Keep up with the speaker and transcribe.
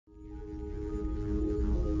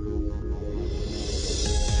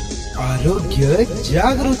आरोग्य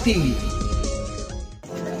जागृती.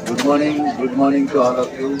 Good morning to all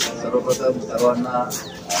of you. सर्वप्रथम सर्वांना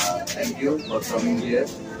thank you for coming here.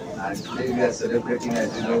 And today we are celebrating,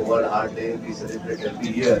 as you know, World Heart Day. We celebrate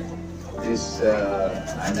every year this,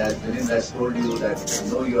 and as Vinod has told you that you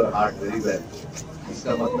know your heart very well.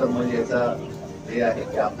 इसका मतलब म्हणजे याचा हे आहे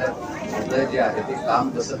की आपल्या हृदय जे आहे ते काम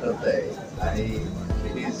कसं करत आहे आणि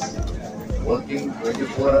it is working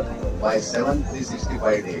 24/7,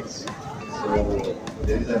 365 days. So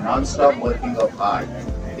there is a non-stop working of heart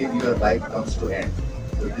till your life comes to end.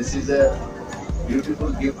 So this is a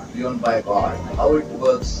beautiful gift given by God. How it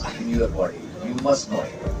works in your body, you must know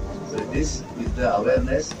it. So this is the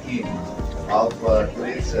awareness theme of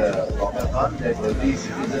today's walkathon, that every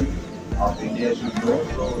citizen of India should know.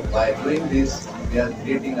 So by doing this, we are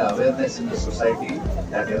creating awareness in the society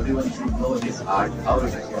that everyone should know his heart, how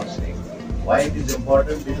it is functioning. Why it is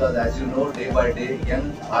important? Because as you know, day by day, young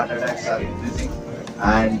heart attacks are increasing,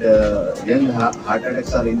 and young heart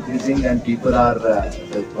attacks are increasing, and people are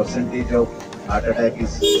the percentage of heart attack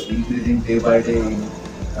is increasing day by day in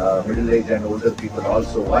middle age and older people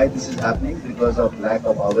also. Why this is happening? Because of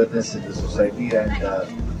lack of awareness in the society and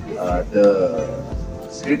the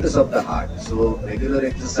status of the heart. So regular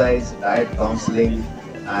exercise, diet counseling,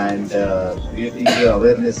 and creating the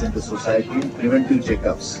awareness in the society, preventive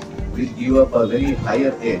checkups will give up a very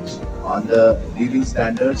higher edge on the living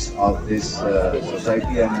standards of this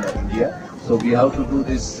society and India. So we have to do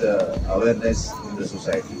this awareness in the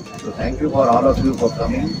society. So thank you for all of you for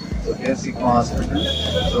coming. So here ciigma Hospital.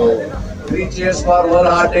 So 3 cheers for World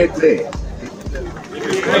Heart Day today.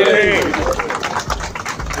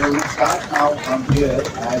 So we start now from here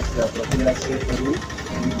as Professor said, we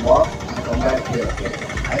walk and come back here.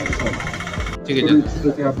 Thank you so much. ठीक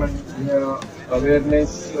आहे. आपण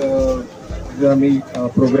awareness जो आम्ही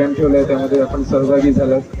programme ठेवलाय त्यामध्ये आपण सहभागी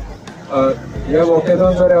झालात. या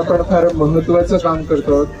वॉकॅथॉनद्वारे आपण फार महत्त्वाचं काम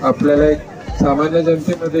करतो. आपल्याला एक सामान्य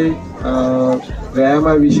जनतेमध्ये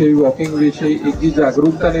व्यायामाविषयी, वॉकिंग विषयी एक जी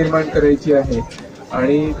जागरूकता निर्माण करायची आहे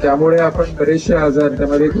आणि त्यामुळे आपण बरेचसे आजार,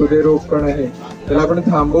 त्यामध्ये हृदयरोग पण आहे, त्याला आपण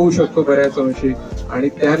थांबवू शकतो बऱ्याच अंशी. आणि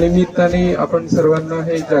त्यानिमित्ताने आपण सर्वांना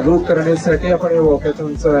हे जागरूक करण्यासाठी आपण हे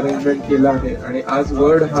वॉकॅथॉनचं अरेंजमेंट केलं आहे. आणि आज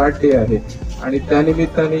वर्ल्ड हार्ट डे आहे आणि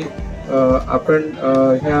त्यानिमित्ताने आपण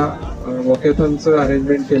ह्या वॉकॅथॉनचं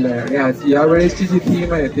अरेंजमेंट केलं आहे. आणि आज यावेळेसची जी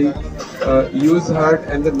थीम आहे ती use heart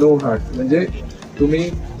and the no heart, म्हणजे तुम्ही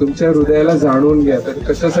तुमच्या हृदयाला जाणून घ्या. तर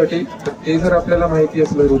कशासाठी? तर ते जर आपल्याला माहिती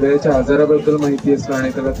असलं, हृदयाच्या आजाराबद्दल माहिती असलं आणि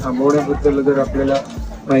त्याला थांबवण्याबद्दल जर आपल्याला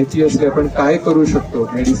माहिती असली, आपण काय करू शकतो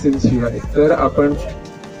मेडिसिन शिवाय, तर आपण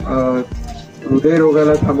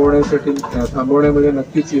हृदयरोगाला थांबवण्यामध्ये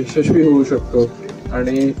नक्कीच यशस्वी होऊ शकतो.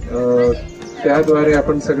 आणि त्याद्वारे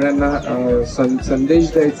आपण सगळ्यांना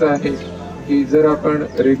संदेश द्यायचा आहे की जर आपण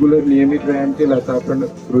रेग्युलर नियमित व्यायाम केला तर आपण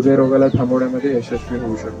हृदयरोगाला थांबवण्यामध्ये यशस्वी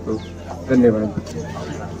होऊ शकतो. धन्यवाद.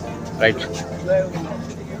 राइट.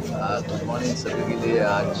 गुड मॉर्निंग सभी के लिए.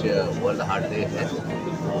 आज वर्ल्ड हार्ट डे है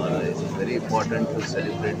और it's very important to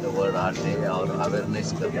celebrate the world heart day और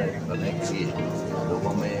अवेयरनेस करने के लिए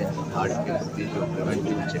लोगों में हार्ट के जो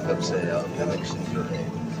प्रिवेंटिव चेकअप्स है और प्रिवेंशन जो है,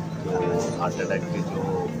 तो हार्ट अटैक के जो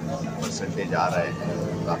परसेंटेज आ रहे हैं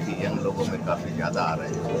काफ़ी यंग लोगों में काफ़ी ज़्यादा आ रहे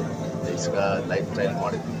हैं. तो इसका लाइफस्टाइल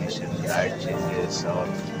मॉडिफिकेशन, डाइट चेंजेस और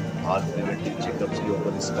ऑल प्रिवेंटिव चेकअप्स के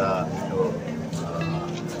ऊपर इसका जो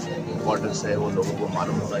इम्पोर्टेंस है वो लोगों को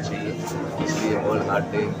मालूम होना चाहिए. इसलिए वर्ल्ड हार्ट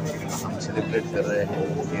डे हम सेलिब्रेट कर रहे हैं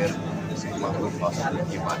हियर ciigma ग्रुप हॉस्पिटल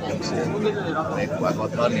के माध्यम से. हम एक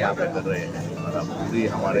वॉकॅथॉन यहाँ पे कर रहे हैं और अब पूरी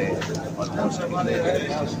हमारे ऑलमोस्ट 50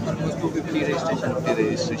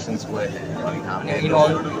 रजिस्ट्रेशन हुए हैं और यहाँ पे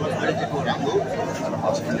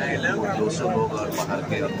हॉस्पिटल के 200 लोग और बाहर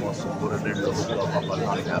के ऑलमोस्ट 400 लोगों का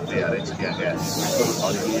वॉकॅथॉन यहाँ पे अरेंज किया गया है.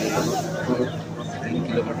 और ये 3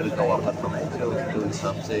 किलोमीटर का वॉकॅथॉन है जो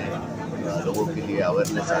हिसाब से लोगों के लिए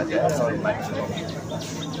अवेयरनेस आ जाए और मैक्सिमम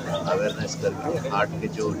अवेयरनेस करके हार्ट के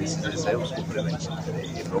जो डिसीजेस है उसको प्रिवेंशन करें.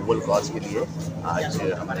 ये नोबल कॉज के लिए आज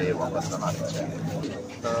हमने ये वॉकॅथॉन आयोजित किया.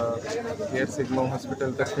 हियर सिग्मा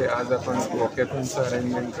हॉस्पिटलतर्फे आज आपण वॉकॅथॉनचं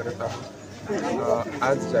अरेंजमेंट करत आहोत.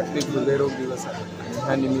 आज जागतिक हृदयरोग दिवस आहे आणि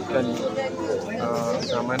ह्या निमित्ताने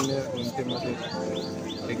सामान्य जनतेमध्ये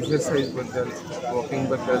एक्झरसाईजबद्दल,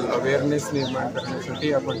 वॉकिंगबद्दल अवेअरनेस निर्माण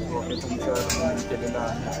करण्यासाठी आपण वॉकॅथॉनचं अरेंजमेंट केलेलं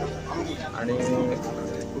आहे. आणि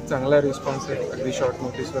खूप चांगला रिस्पॉन्स आहे. अगदी शॉर्ट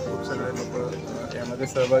नोटीसवर खूप सगळे लोक यामध्ये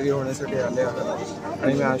सहभागी होण्यासाठी आले आहेत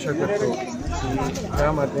आणि मी आशा करतो की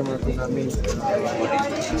त्या माध्यमातून आम्ही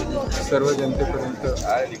सर्व जनतेपर्यंत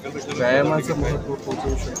व्यायामाचं महत्त्व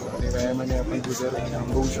पोहोचवू शकतो आणि व्यायामाने आपण हृदय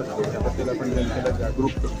थांबवू शकतो याबद्दल आपण जनतेला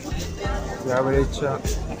जागरूक करू शकतो. यावेळेच्या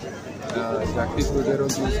जागतिक हृदयरोग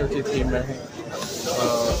दिवसाची थीम आहे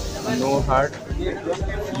no heart,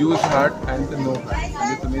 use heart and no heart.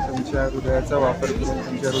 म्हणजे तुम्ही तुमच्या हृदयाचा वापर करून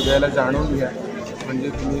तुमच्या हृदयाला जाणून घ्या, म्हणजे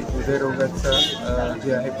तुम्ही हृदयरोगाचं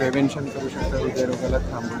जे आहे प्रिव्हेन्शन करू शकता, हृदयरोगाला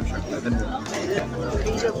थांबवू शकता. धन्यवाद.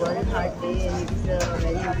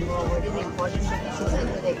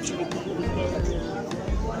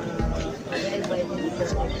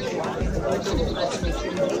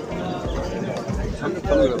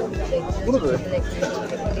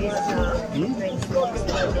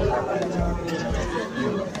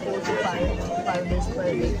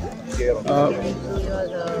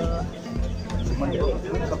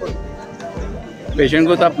 पेशेंट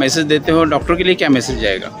को तो आप मैसेज देते हो, डॉक्टर के लिए क्या मैसेज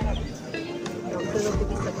जाएगा?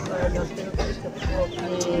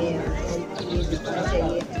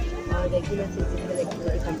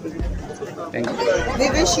 Thank you. We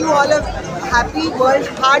wish you all a happy World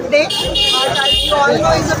Heart Day. Heart, as you all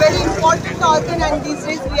know, is a very important organ, and these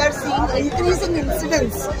days we are seeing increasing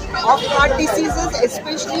incidence of heart diseases,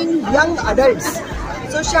 especially in young adults.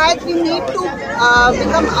 So, shayad we need to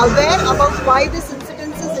become aware about why this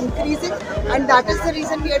incidence is increasing, and that is the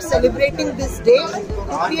reason we are celebrating this day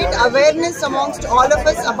to create awareness amongst all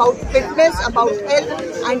of us about fitness, about health,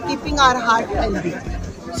 and keeping our heart healthy.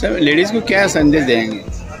 Sir ladies को क्या संदेश देंगे?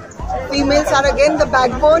 Females are again the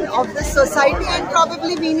backbone of this society, and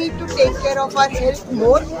probably we need to take care of our health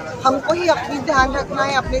more. हमको ही अपनी ध्यान रखना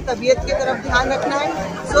है, अपनी तबीयत की तरफ ध्यान रखना है.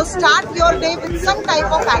 So start your day with some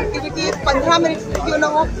type of activity. 15 minute क्यों ना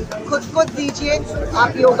हो, खुद को दीजिए.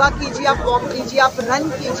 आप योगा कीजिए, आप वॉक कीजिए, आप रन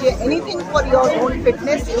कीजिए. Anything for your own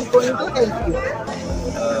fitness is going to help you.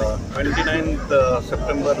 29th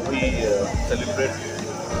September we celebrate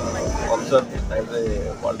observe as a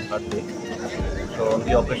World Heart Day. So on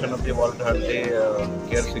the occasion of the World Heart Day,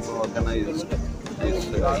 ciigma organized this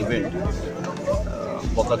event,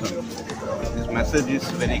 walkathon. This message is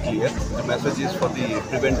very clear. The message is for the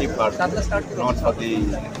preventive part, not for the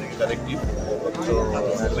corrective. So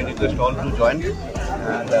we request all to join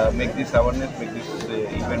and make this awareness, make this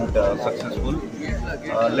event successful.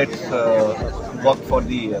 Let's work for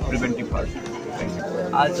the preventive part. Thank you.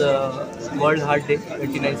 आज world heart day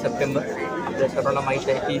 29 September. आपल्या सर्वांना माहीत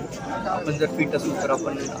आहे की आपण जर fit असू तर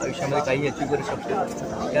आपण आयुष्यामध्ये काही अचीव करू शकतो.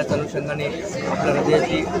 त्याच अनुषंगाने आपल्या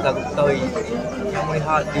हृदयाची जागरूकता होईल, त्यामुळे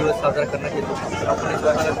हा दिवस साजरा करण्यात येतो. आपण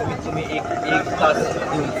स्वतःला कमीत कमी एक तास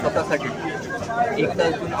देऊन स्वतःसाठी 1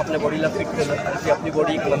 तास देऊन आपल्या बॉडीला फिट केलं, कारण की आपली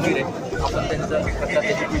बॉडी एक मंदिर आहे. आपण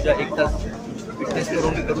त्याची पूजा 1 तास फिटनेस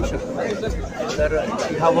करू शकतो. तर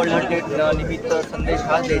ह्या वर्ल्ड हार्ट डे निमित्त संदेश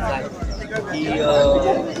हा द्यायचा आहे की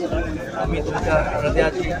तुम्ही तुमच्या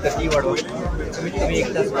हृदयाची गती वाढवा, कमीत कमी 1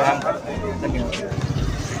 तास व्यायाम करा. धन्यवाद.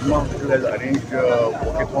 Has arranged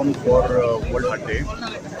walkathon for World Heart Day.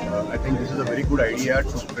 I think this is a very good idea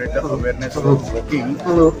to spread the awareness of walking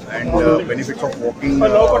and benefits of walking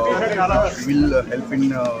will help in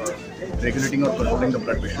regulating or controlling the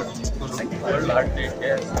blood pressure. World heart day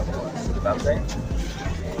के नाम है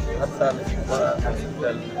हर साल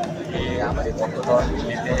hospital के हमारे walkathon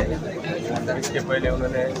लेते हैं. इसके पहले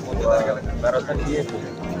उन्होंने मैराथन किए थे.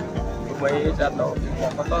 तो मैं ये चाहता हूँ कि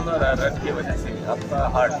वॉकाथॉन और रन की वजह से आपका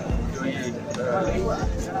हार्ट जो ये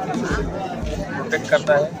प्रोटेक्ट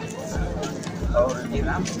करता है और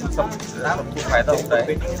सबको फायदा होता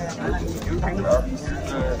है. और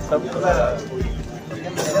सब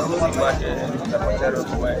ciigma के कर्मचारियों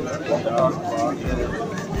को मैं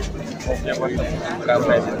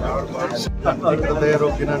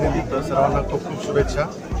हृदयरोग दिनानिमित्त सर्वांना खूप खूप शुभेच्छा.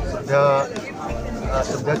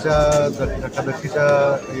 सध्याच्या धकाधकीच्या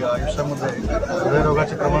आयुष्यामध्ये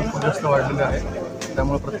हृदयरोगाचे प्रमाण खूप जास्त वाढलेले आहे.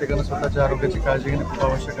 त्यामुळे प्रत्येकानं स्वतःच्या आरोग्याची काळजी घेणे खूप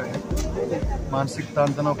आवश्यक आहे. मानसिक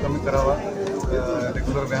ताणतणाव कमी करावा,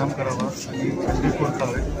 रेग्युलर व्यायाम करावा आणि हेल्दी फूड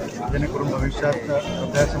खावे, जेणेकरून भविष्यात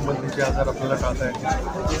हृदयासंबंधीचे आजार आपल्याला टाळता येतील.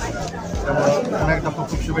 त्यामुळे पुन्हा एकदा खूप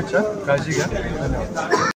खूप शुभेच्छा. काळजी घ्या.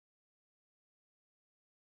 धन्यवाद.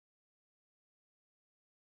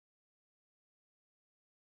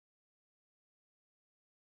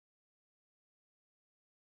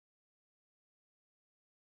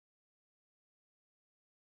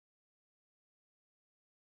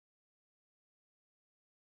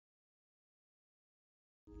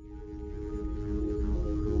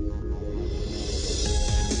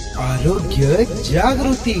 आरोग्य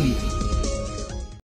जागृती.